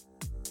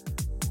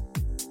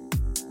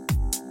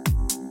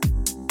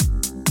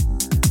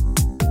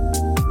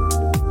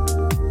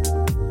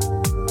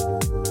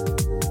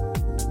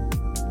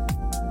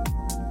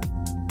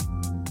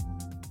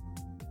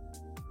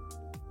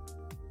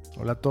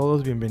Hola a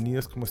todos,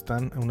 bienvenidos, ¿cómo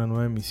están? A una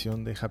nueva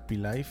emisión de Happy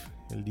Life.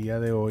 El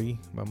día de hoy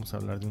vamos a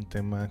hablar de un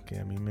tema que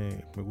a mí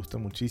me gusta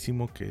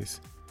muchísimo, que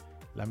es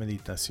la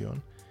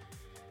meditación.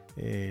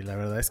 La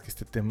verdad es que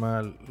este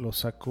tema lo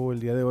saco el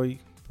día de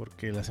hoy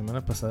porque la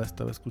semana pasada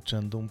estaba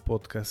escuchando un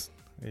podcast,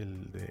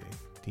 el de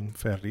Tim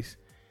Ferriss,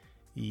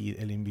 y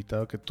el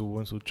invitado que tuvo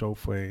en su show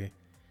fue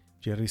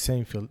Jerry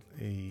Seinfeld,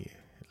 y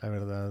la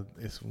verdad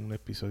es un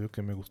episodio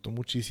que me gustó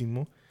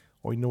muchísimo.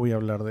 Hoy no voy a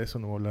hablar de eso,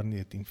 no voy a hablar ni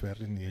de Tim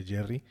Ferriss ni de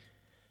Jerry,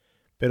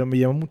 pero me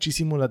llamó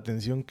muchísimo la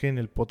atención que en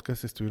el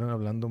podcast estuvieron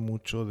hablando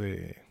mucho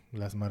de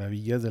las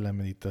maravillas de la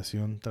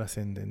meditación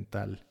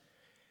trascendental.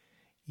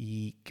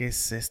 ¿Y qué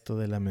es esto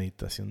de la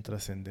meditación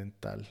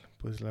trascendental?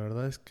 Pues la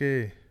verdad es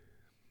que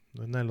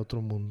no es nada del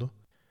otro mundo,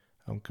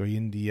 aunque hoy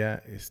en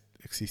día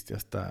existe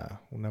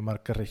hasta una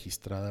marca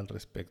registrada al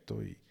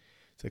respecto y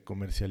se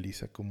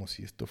comercializa como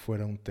si esto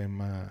fuera un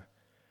tema,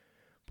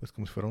 pues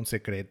como si fuera un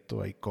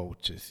secreto. Hay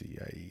coaches y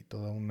hay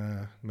toda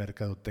una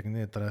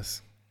mercadotecnia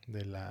detrás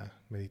de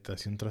la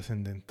meditación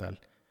trascendental.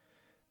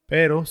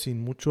 Pero sin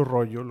mucho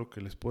rollo, lo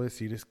que les puedo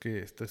decir es que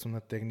esta es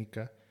una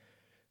técnica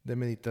de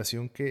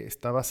meditación que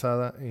está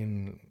basada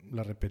en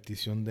la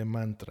repetición de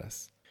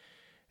mantras.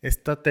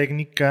 Esta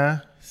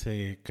técnica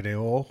se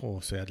creó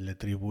o se le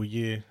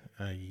atribuye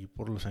ahí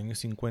por los años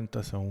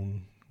 50 a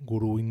un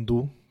gurú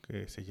hindú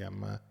que se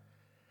llama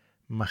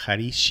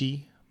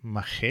Maharishi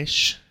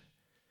Mahesh,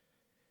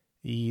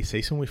 y se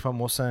hizo muy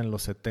famosa en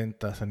los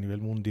 70 a nivel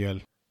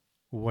mundial.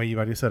 Hubo ahí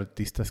varios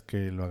artistas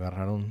que lo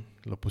agarraron,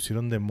 lo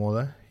pusieron de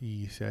moda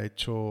y se ha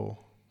hecho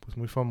pues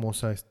muy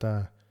famosa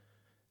esta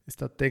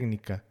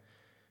técnica.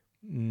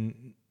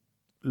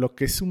 Lo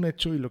que es un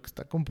hecho y lo que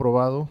está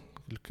comprobado,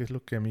 que es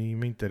lo que a mí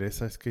me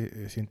interesa, es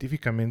que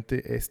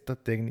científicamente esta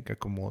técnica,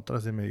 como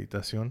otras de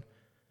meditación,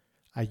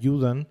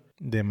 ayudan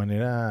de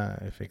manera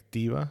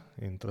efectiva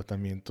en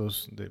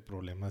tratamientos de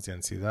problemas de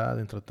ansiedad,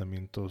 en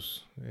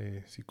tratamientos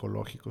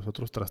psicológicos,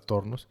 otros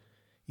trastornos,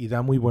 y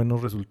da muy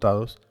buenos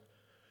resultados,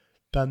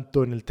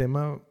 tanto en el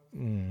tema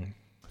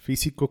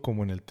físico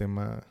como en el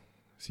tema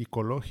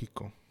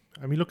psicológico.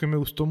 A mí lo que me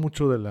gustó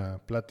mucho de la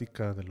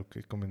plática, de lo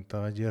que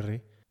comentaba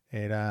Jerry,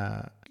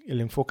 era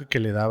el enfoque que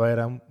le daba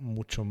era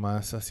mucho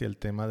más hacia el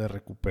tema de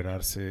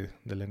recuperarse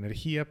de la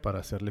energía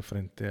para hacerle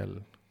frente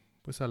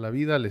a la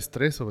vida, al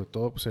estrés. Sobre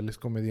todo pues él es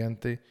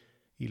comediante,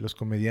 y los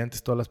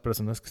comediantes, todas las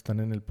personas que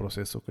están en el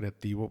proceso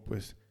creativo,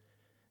 pues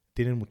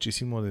tienen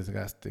muchísimo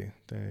desgaste.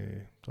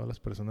 Todas las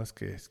personas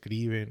que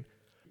escriben,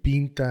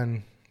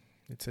 pintan,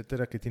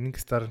 etcétera, que tienen que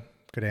estar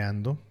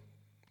creando,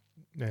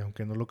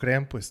 aunque no lo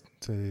crean, pues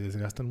se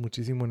desgastan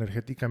muchísimo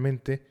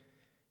energéticamente,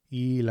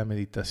 y la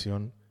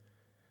meditación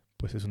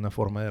pues es una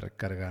forma de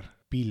recargar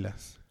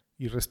pilas.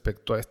 Y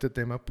respecto a este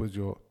tema, pues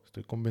yo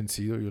estoy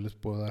convencido, yo les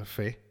puedo dar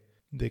fe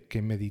de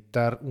que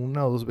meditar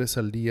 1 o 2 veces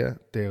al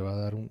día te va a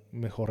dar un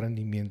mejor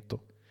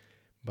rendimiento.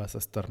 Vas a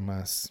estar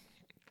más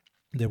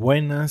de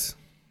buenas,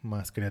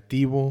 más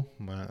creativo,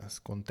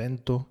 más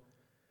contento,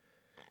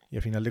 y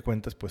a final de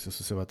cuentas pues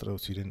eso se va a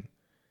traducir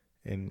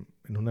en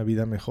una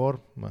vida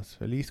mejor, más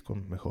feliz,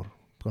 con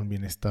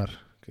bienestar,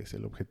 que es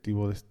el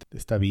objetivo de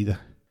esta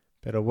vida.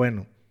 Pero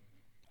bueno,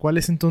 ¿cuál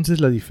es entonces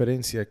la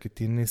diferencia que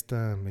tiene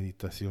esta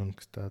meditación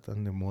que está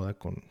tan de moda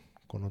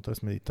con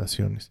otras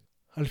meditaciones?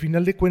 Al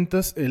final de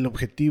cuentas, el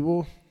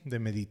objetivo de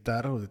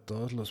meditar o de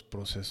todos los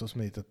procesos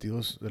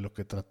meditativos de lo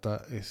que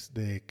trata es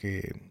de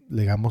que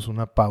le hagamos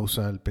una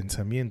pausa al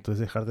pensamiento, es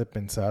dejar de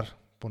pensar,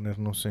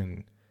 ponernos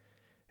en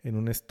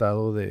un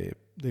estado de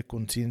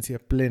conciencia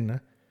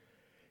plena,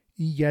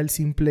 y ya el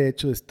simple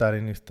hecho de estar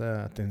en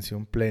esta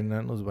atención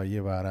plena nos va a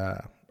llevar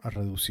a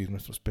reducir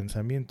nuestros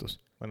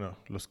pensamientos. Bueno,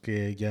 los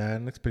que ya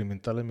han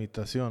experimentado la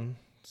meditación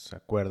se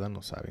acuerdan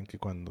o saben que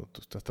cuando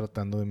tú estás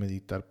tratando de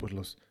meditar, pues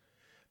los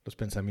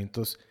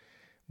pensamientos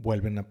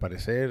vuelven a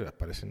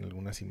aparecen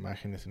algunas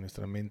imágenes en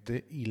nuestra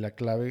mente, y la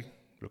clave,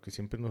 lo que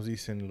siempre nos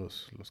dicen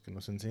los que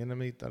nos enseñan a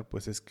meditar,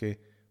 pues es que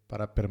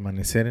para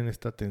permanecer en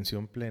esta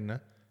atención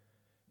plena,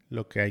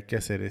 lo que hay que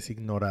hacer es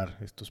ignorar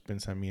estos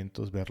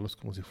pensamientos, verlos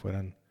como si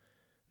fueran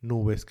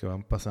nubes que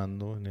van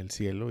pasando en el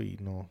cielo y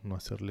no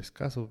hacerles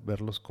caso,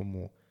 verlos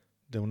como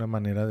de una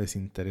manera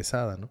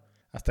desinteresada, ¿no?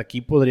 Hasta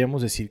aquí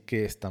podríamos decir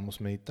que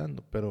estamos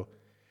meditando, pero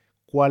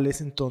 ¿cuál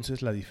es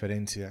entonces la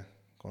diferencia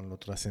con lo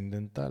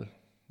trascendental?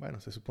 Bueno,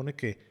 se supone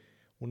que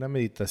una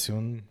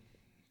meditación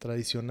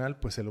tradicional,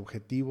 pues el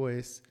objetivo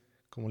es,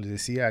 como les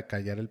decía,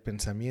 acallar el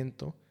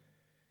pensamiento,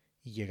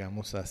 y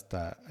llegamos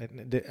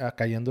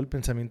acallando el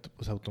pensamiento,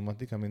 pues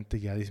automáticamente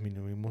ya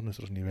disminuimos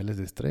nuestros niveles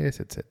de estrés,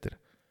 etcétera.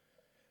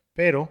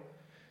 Pero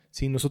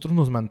si nosotros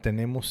nos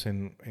mantenemos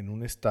en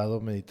un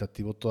estado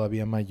meditativo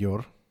todavía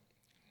mayor,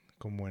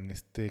 como en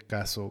este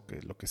caso,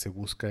 que lo que se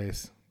busca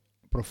es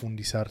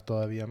profundizar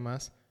todavía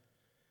más,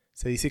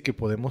 se dice que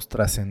podemos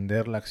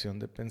trascender la acción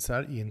de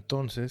pensar, y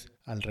entonces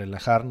al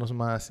relajarnos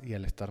más y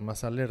al estar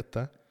más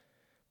alerta,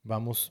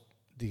 vamos,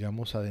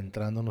 digamos,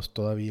 adentrándonos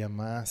todavía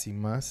más y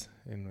más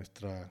en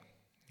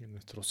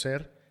nuestro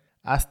ser,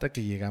 hasta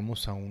que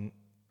llegamos a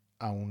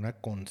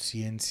una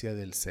conciencia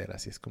del ser.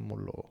 Así es como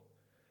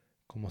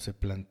como se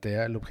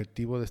plantea, el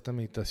objetivo de esta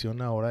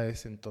meditación ahora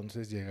es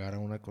entonces llegar a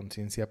una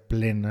conciencia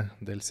plena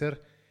del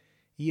ser.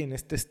 Y en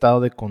este estado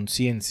de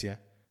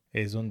conciencia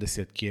es donde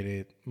se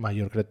adquiere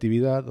mayor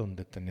creatividad,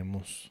 donde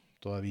tenemos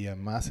todavía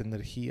más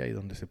energía y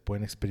donde se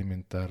pueden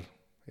experimentar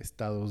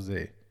estados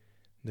de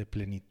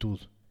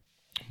plenitud.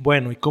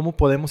 Bueno, ¿y cómo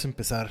podemos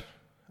empezar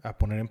a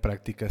poner en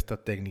práctica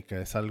esta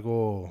técnica? ¿Es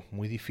algo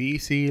muy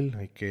difícil?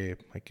 ¿Hay que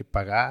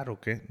pagar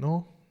o qué?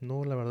 No,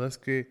 la verdad es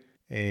que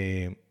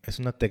es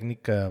una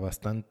técnica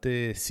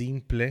bastante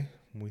simple,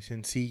 muy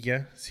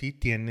sencilla. Sí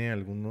tiene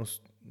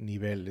algunos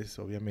niveles,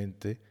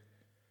 obviamente,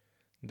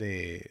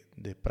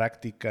 de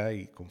práctica,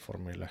 y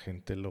conforme la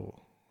gente lo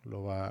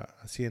va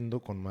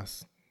haciendo con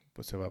más,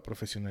 pues se va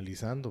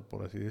profesionalizando,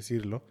 por así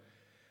decirlo.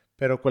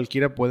 Pero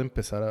cualquiera puede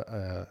empezar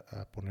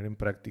a poner en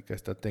práctica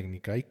esta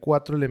técnica. Hay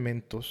 4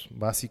 elementos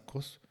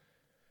básicos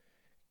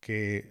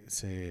que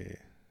se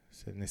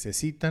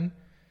necesitan.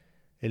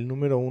 El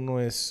número 1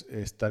 es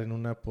estar en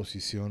una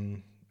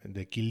posición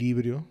de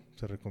equilibrio.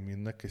 Se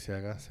recomienda que se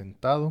haga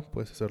sentado.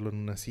 Puedes hacerlo en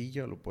una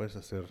silla o lo puedes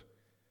hacer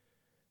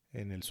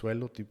en el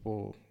suelo,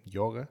 tipo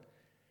yoga.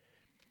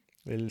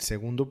 El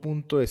segundo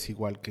punto es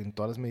igual que en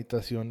todas las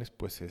meditaciones,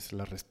 pues es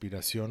la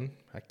respiración.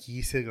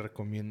 Aquí se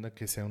recomienda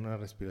que sea una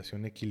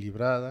respiración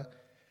equilibrada,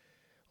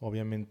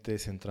 obviamente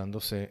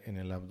centrándose en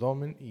el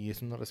abdomen, y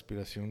es una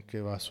respiración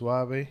que va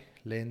suave,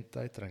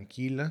 lenta y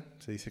tranquila.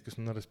 Se dice que es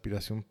una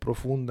respiración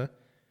profunda,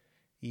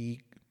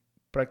 y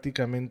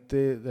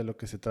prácticamente de lo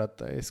que se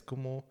trata es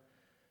como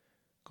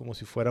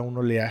si fuera un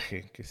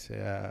oleaje, que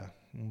sea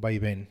un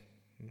vaivén.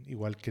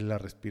 Igual que la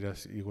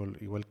respiración,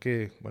 igual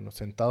que, bueno,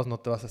 sentados no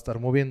te vas a estar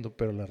moviendo,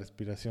 pero la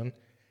respiración,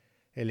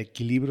 el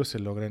equilibrio se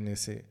logra en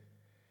ese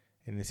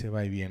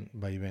vaivén.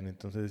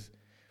 Entonces,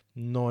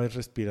 no es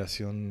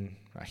respiración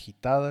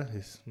agitada,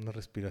 es una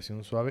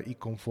respiración suave, y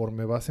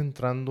conforme vas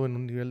entrando en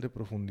un nivel de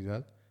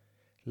profundidad,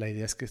 la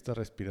idea es que esta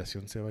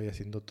respiración se vaya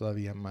haciendo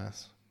todavía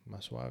más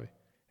suave.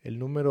 El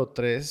número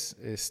 3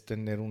 es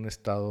tener un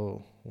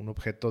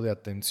objeto de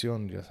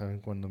atención. Ya saben,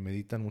 cuando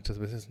meditan muchas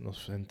veces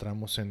nos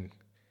centramos en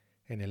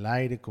el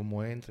aire,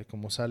 cómo entra y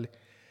cómo sale.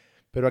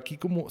 Pero aquí,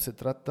 como se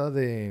trata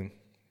de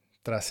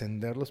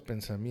trascender los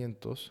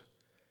pensamientos,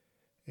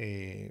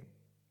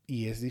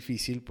 y es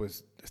difícil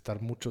pues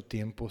estar mucho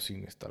tiempo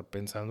sin estar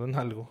pensando en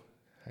algo,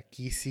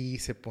 aquí sí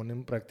se pone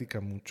en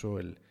práctica mucho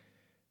el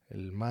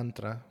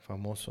mantra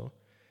famoso,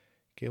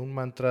 que un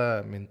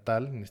mantra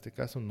mental, en este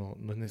caso no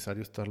es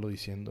necesario estarlo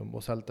diciendo en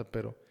voz alta,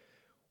 pero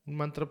un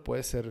mantra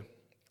puede ser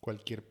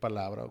cualquier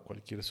palabra o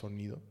cualquier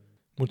sonido.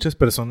 Muchas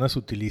personas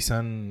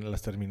utilizan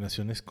las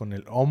terminaciones con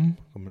el om,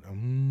 como el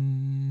om.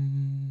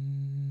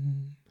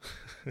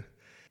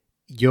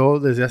 Yo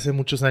desde hace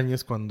muchos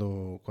años,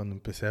 cuando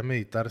empecé a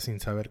meditar sin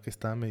saber que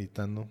estaba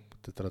meditando,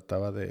 te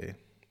trataba de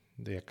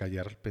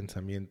acallar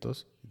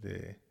pensamientos,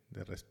 de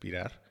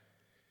respirar.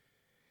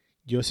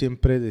 Yo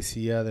siempre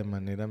decía de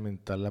manera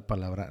mental la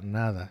palabra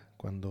nada.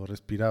 Cuando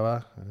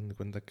respiraba, hagan de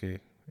cuenta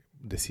que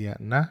decía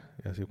na,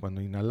 y así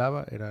cuando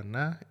inhalaba era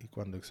na, y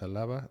cuando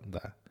exhalaba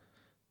da.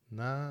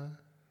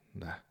 Nada.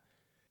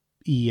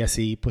 Y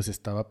así pues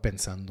estaba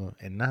pensando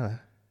en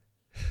nada.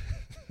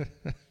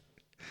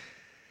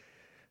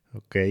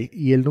 Ok,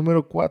 y el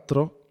número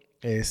 4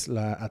 es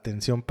la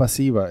atención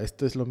pasiva.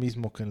 Esto es lo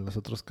mismo que en los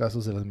otros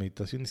casos de las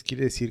meditaciones.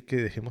 Quiere decir que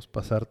dejemos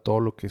pasar todo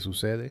lo que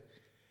sucede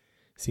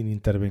sin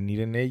intervenir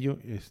en ello.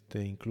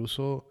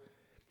 Incluso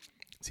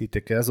si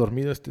te quedas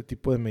dormido, este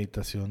tipo de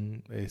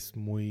meditación es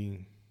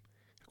muy...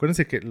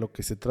 Acuérdense que lo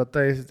que se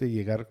trata es de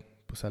llegar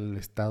pues al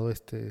estado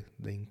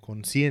de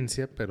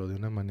inconsciencia, pero de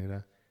una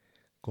manera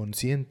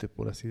consciente,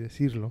 por así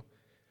decirlo.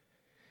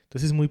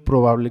 Entonces es muy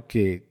probable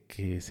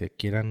que se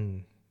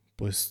quieran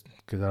pues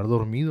quedar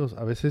dormidos.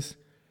 A veces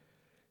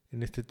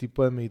en este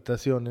tipo de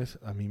meditaciones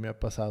a mí me ha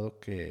pasado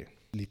que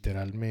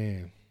literal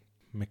me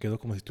quedo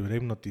como si estuviera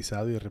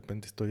hipnotizado, y de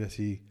repente estoy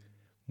así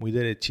muy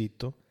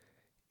derechito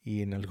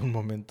y en algún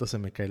momento se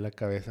me cae la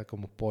cabeza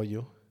como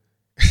pollo.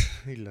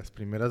 Y las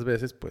primeras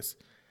veces pues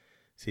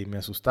sí me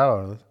asustaba,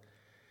 ¿verdad?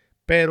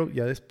 Pero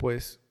ya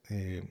después,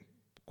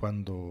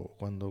 cuando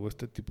hago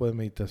este tipo de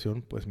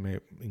meditación, pues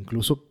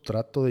incluso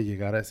trato de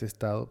llegar a ese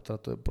estado,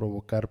 trato de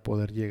provocar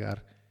poder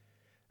llegar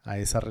a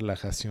esa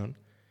relajación,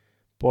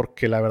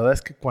 porque la verdad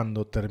es que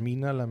cuando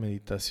termina la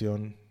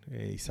meditación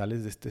y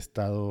sales de este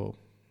estado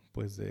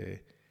pues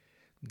de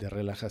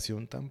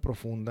relajación tan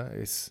profunda,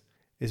 es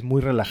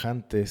muy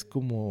relajante. Es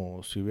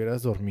como si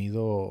hubieras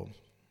dormido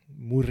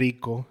muy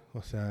rico,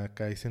 o sea,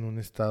 caes en un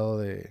estado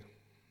de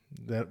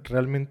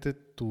realmente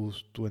tu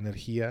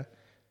energía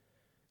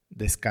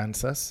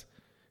descansas,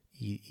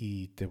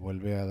 y te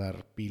vuelve a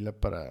dar pila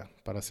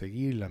para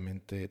seguir. La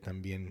mente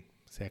también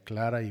se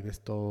aclara y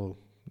ves todo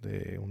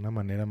de una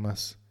manera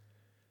más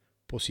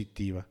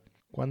positiva.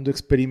 Cuando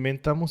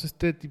experimentamos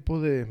este tipo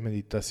de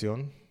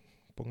meditación,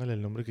 póngale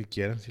el nombre que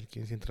quieran, si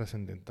quieren decir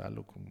trascendental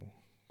o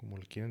como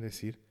le quieren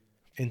decir,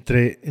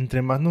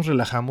 entre más nos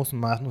relajamos,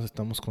 más nos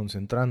estamos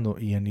concentrando,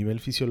 y a nivel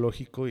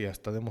fisiológico ya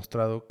está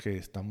demostrado que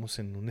estamos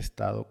en un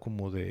estado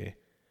como de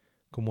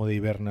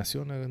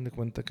hibernación. Hagan de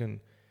cuenta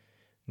que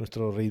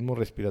nuestro ritmo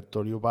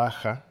respiratorio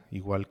baja,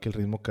 igual que el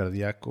ritmo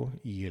cardíaco,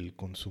 y el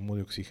consumo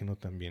de oxígeno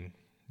también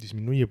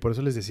disminuye. Por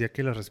eso les decía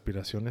que las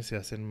respiraciones se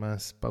hacen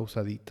más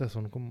pausaditas,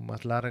 son como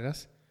más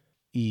largas,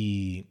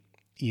 y,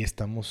 y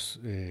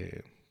estamos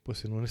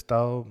pues en un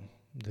estado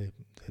de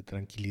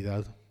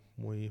tranquilidad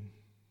muy,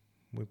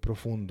 muy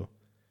profundo.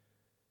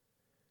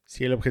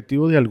 Si el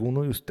objetivo de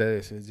alguno de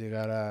ustedes es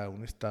llegar a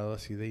un estado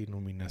así de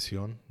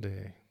iluminación,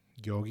 de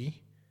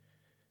yogi,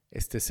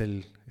 este es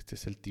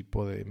el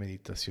tipo de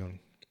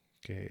meditación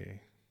que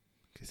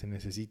se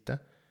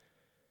necesita.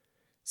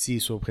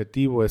 Si su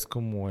objetivo es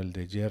como el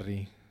de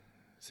Jerry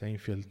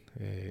Seinfeld,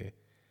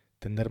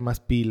 tener más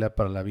pila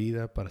para la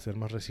vida, para ser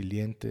más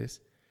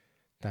resilientes,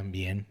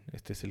 también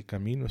este es el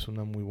camino, es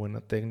una muy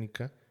buena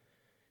técnica.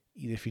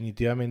 Y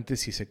definitivamente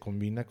si se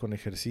combina con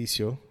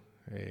ejercicio,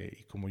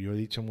 y como yo he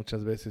dicho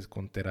muchas veces,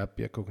 con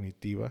terapia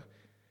cognitiva,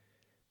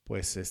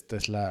 pues esta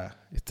es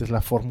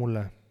la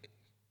fórmula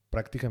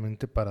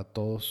prácticamente para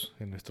todos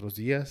en nuestros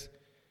días: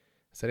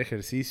 hacer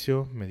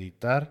ejercicio,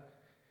 meditar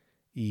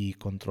y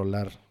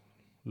controlar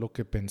lo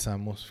que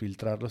pensamos,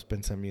 filtrar los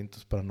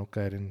pensamientos para no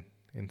caer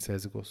en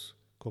sesgos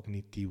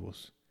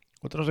cognitivos.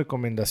 Otras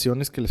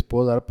recomendaciones que les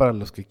puedo dar para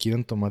los que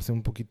quieran tomarse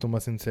un poquito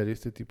más en serio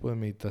este tipo de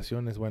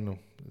meditaciones, bueno,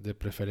 de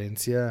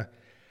preferencia,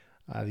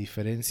 a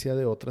diferencia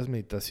de otras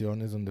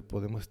meditaciones donde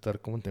podemos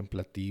estar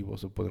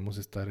contemplativos o podemos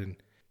estar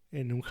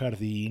en un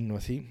jardín o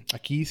así,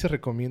 aquí se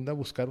recomienda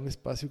buscar un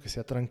espacio que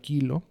sea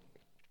tranquilo,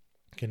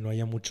 que no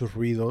haya muchos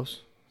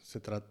ruidos. Se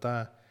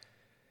trata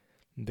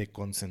de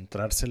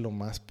concentrarse lo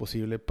más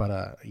posible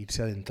para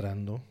irse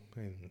adentrando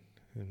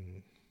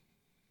en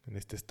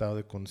este estado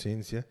de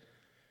conciencia.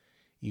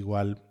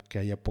 Igual que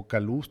haya poca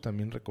luz,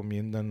 también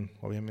recomiendan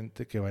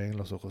obviamente que vayan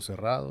los ojos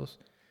cerrados.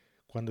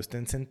 Cuando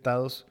estén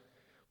sentados,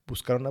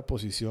 buscar una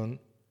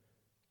posición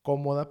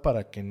cómoda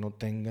para que no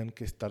tengan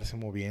que estarse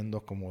moviendo,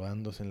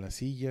 acomodándose en la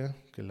silla,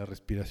 que la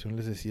respiración,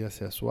 les decía,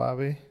 sea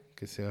suave,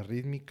 que sea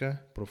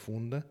rítmica,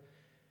 profunda.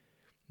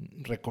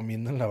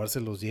 Recomiendan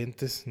lavarse los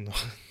dientes,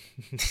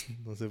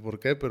 no sé por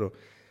qué, pero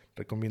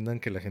recomiendan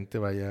que la gente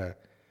vaya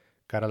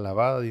cara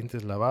lavada,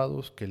 dientes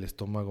lavados, que el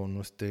estómago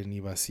no esté ni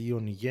vacío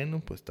ni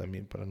lleno, pues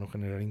también para no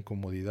generar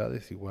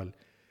incomodidades, igual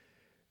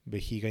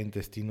vejiga,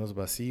 intestinos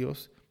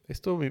vacíos.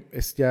 Esto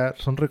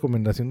son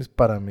recomendaciones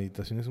para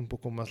meditaciones un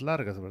poco más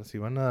largas, ¿verdad? Si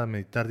van a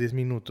meditar 10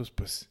 minutos,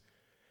 pues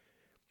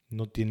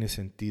no tiene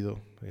sentido,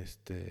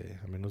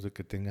 a menos de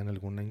que tengan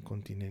alguna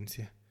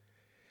incontinencia.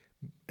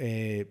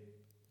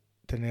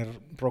 Tener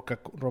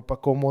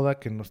ropa cómoda,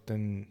 que no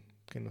estén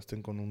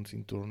con un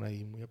cinturón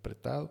ahí muy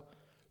apretado.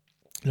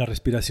 La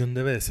respiración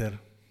debe de ser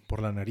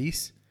por la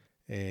nariz.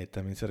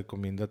 También se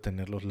recomienda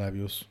tener los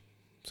labios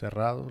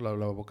cerrados, la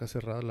boca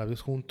cerrada,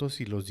 labios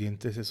juntos y los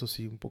dientes, eso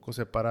sí, un poco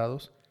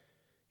separados.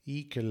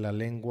 Y que la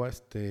lengua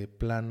esté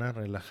plana,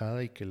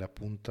 relajada, y que la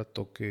punta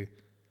toque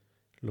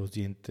los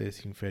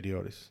dientes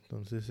inferiores.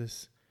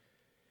 Entonces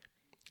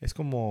es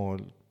como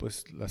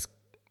pues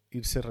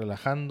irse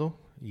relajando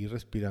y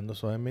respirando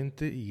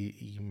suavemente,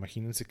 y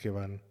imagínense que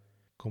van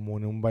como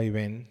en un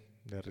vaivén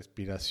de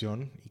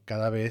respiración y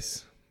cada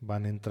vez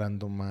van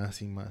entrando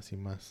más y más y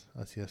más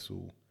hacia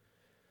su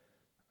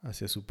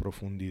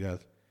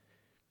profundidad.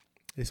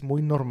 Es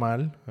muy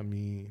normal, a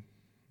mí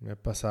me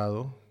ha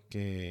pasado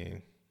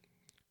que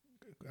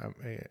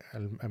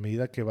a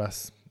medida que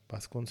vas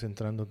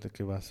concentrándote,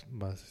 que vas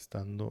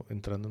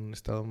entrando en un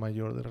estado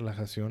mayor de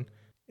relajación,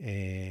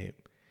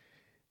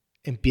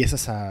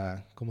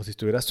 empiezas como si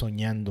estuvieras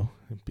soñando,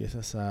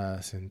 empiezas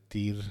a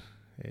sentir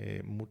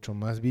mucho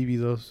más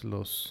vívidos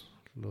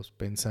los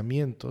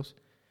pensamientos.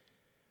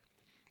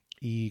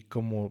 Y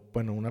como,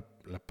 bueno,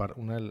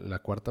 la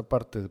cuarta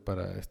parte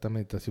para esta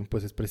meditación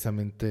pues es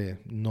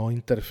precisamente no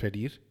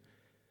interferir.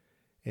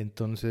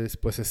 Entonces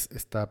pues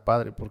está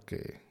padre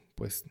porque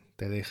pues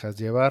te dejas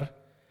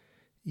llevar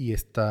y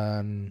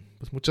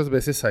pues muchas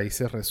veces ahí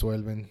se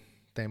resuelven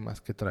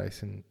temas que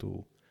traes en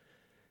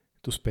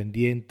tus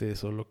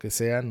pendientes o lo que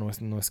sea. No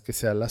es que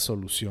sea la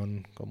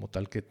solución como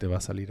tal que te va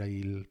a salir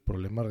ahí el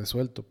problema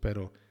resuelto,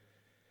 pero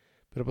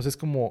pues es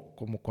como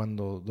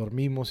cuando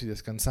dormimos y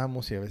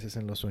descansamos y a veces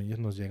en los sueños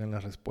nos llegan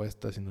las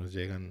respuestas y nos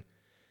llegan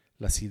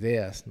las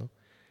ideas, ¿no?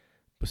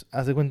 Pues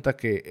haz de cuenta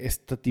que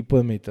este tipo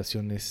de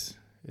meditaciones,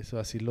 eso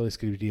así lo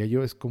describiría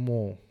yo, es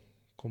como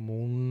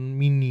un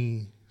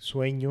mini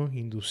sueño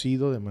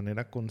inducido de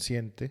manera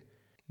consciente,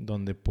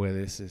 donde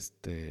puedes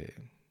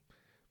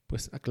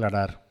pues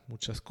aclarar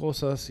muchas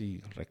cosas y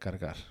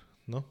recargar,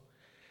 ¿no?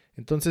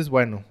 Entonces,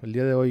 bueno, el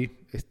día de hoy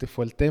este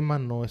fue el tema,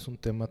 no es un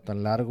tema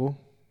tan largo.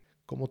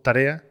 Como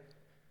tarea,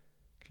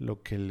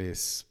 lo que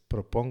les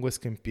propongo es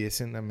que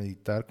empiecen a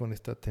meditar con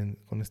esta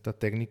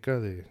técnica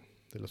de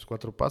los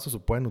 4 pasos,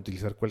 o pueden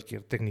utilizar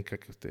cualquier técnica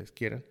que ustedes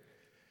quieran.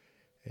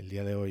 El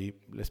día de hoy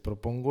les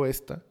propongo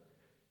esta,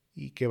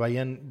 y que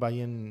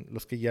vayan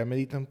los que ya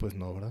meditan, pues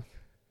no, ¿verdad?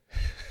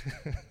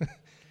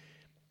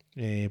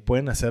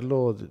 Pueden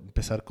hacerlo,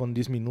 empezar con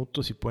 10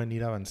 minutos y pueden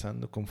ir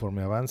avanzando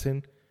conforme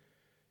avancen.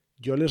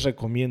 Yo les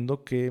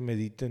recomiendo que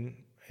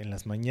mediten en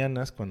las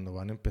mañanas cuando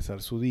van a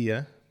empezar su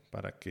día,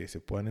 para que se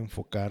puedan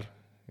enfocar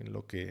en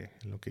lo que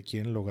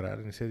quieren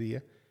lograr en ese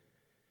día.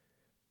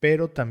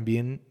 Pero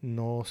también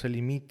no se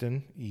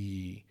limiten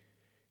y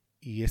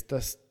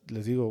estas,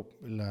 les digo,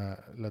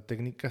 la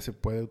técnica se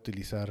puede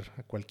utilizar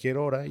a cualquier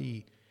hora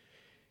y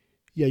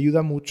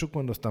ayuda mucho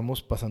cuando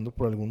estamos pasando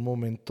por algún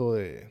momento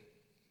de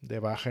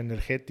baja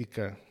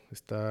energética.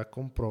 Está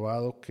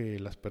comprobado que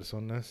las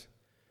personas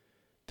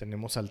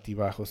tenemos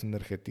altibajos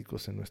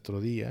energéticos en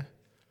nuestro día.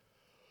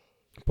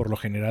 Por lo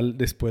general,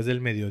 después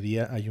del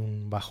mediodía hay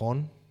un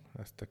bajón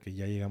hasta que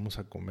ya llegamos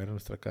a comer a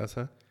nuestra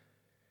casa.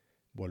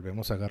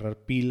 Volvemos a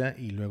agarrar pila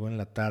y luego en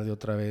la tarde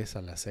otra vez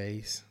a las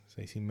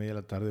 6:30 de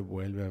la tarde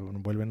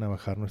vuelven a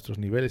bajar nuestros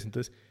niveles.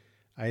 Entonces,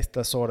 a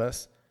estas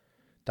horas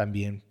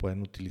también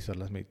pueden utilizar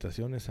las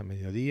meditaciones a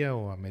mediodía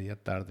o a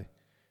media tarde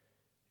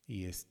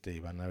y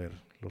van a ver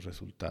los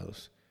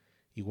resultados.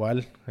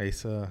 Igual, ahí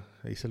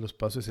se los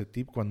paso ese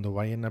tip cuando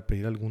vayan a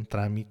pedir algún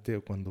trámite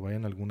o cuando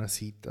vayan a alguna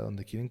cita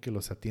donde quieren que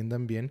los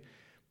atiendan bien,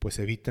 pues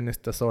eviten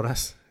estas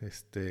horas.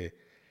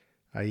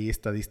 Hay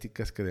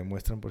estadísticas que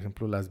demuestran, por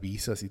ejemplo, las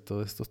visas y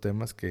todos estos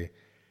temas, que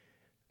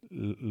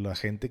la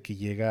gente que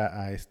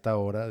llega a esta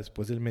hora,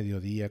 después del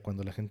mediodía,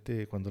 cuando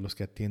los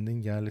que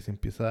atienden ya les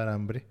empieza a dar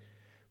hambre,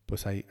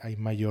 pues hay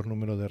mayor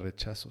número de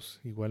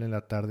rechazos. Igual en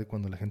la tarde,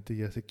 cuando la gente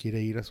ya se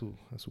quiere ir a su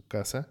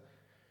casa,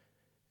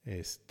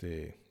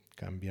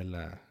 cambia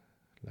la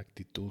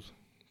actitud.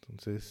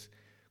 Entonces,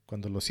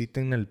 cuando lo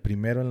citen el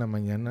primero en la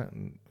mañana,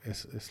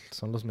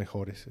 son los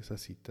mejores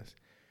esas citas.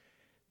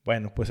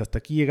 Bueno, pues hasta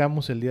aquí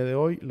llegamos el día de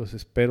hoy. Los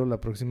espero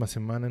la próxima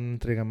semana en una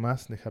entrega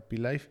más de Happy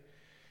Life.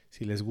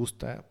 Si les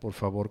gusta, por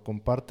favor,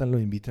 compártanlo,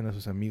 inviten a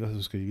sus amigos a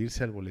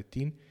suscribirse al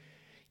boletín.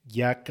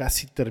 Ya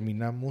casi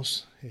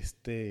terminamos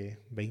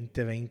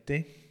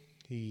 2020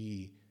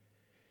 y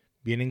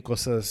vienen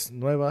cosas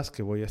nuevas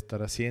que voy a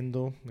estar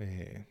haciendo.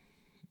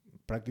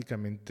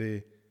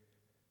 Prácticamente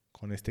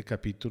con este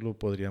capítulo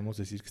podríamos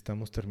decir que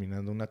estamos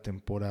terminando una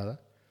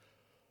temporada.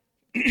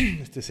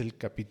 Este es el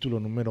capítulo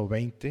número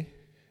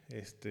 20.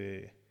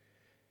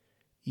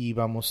 Y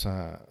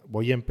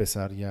voy a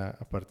empezar ya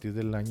a partir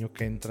del año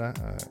que entra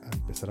a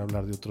empezar a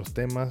hablar de otros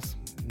temas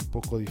un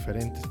poco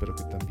diferentes, pero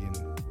que también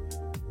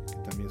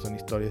son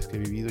historias que he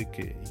vivido y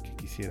que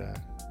quisiera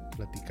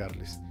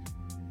platicarles.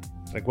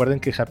 Recuerden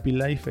que Happy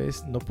Life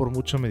es no por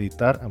mucho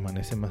meditar,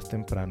 amanece más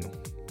temprano.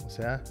 O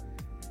sea,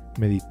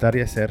 meditar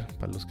y hacer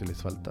para los que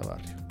les falta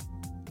barrio.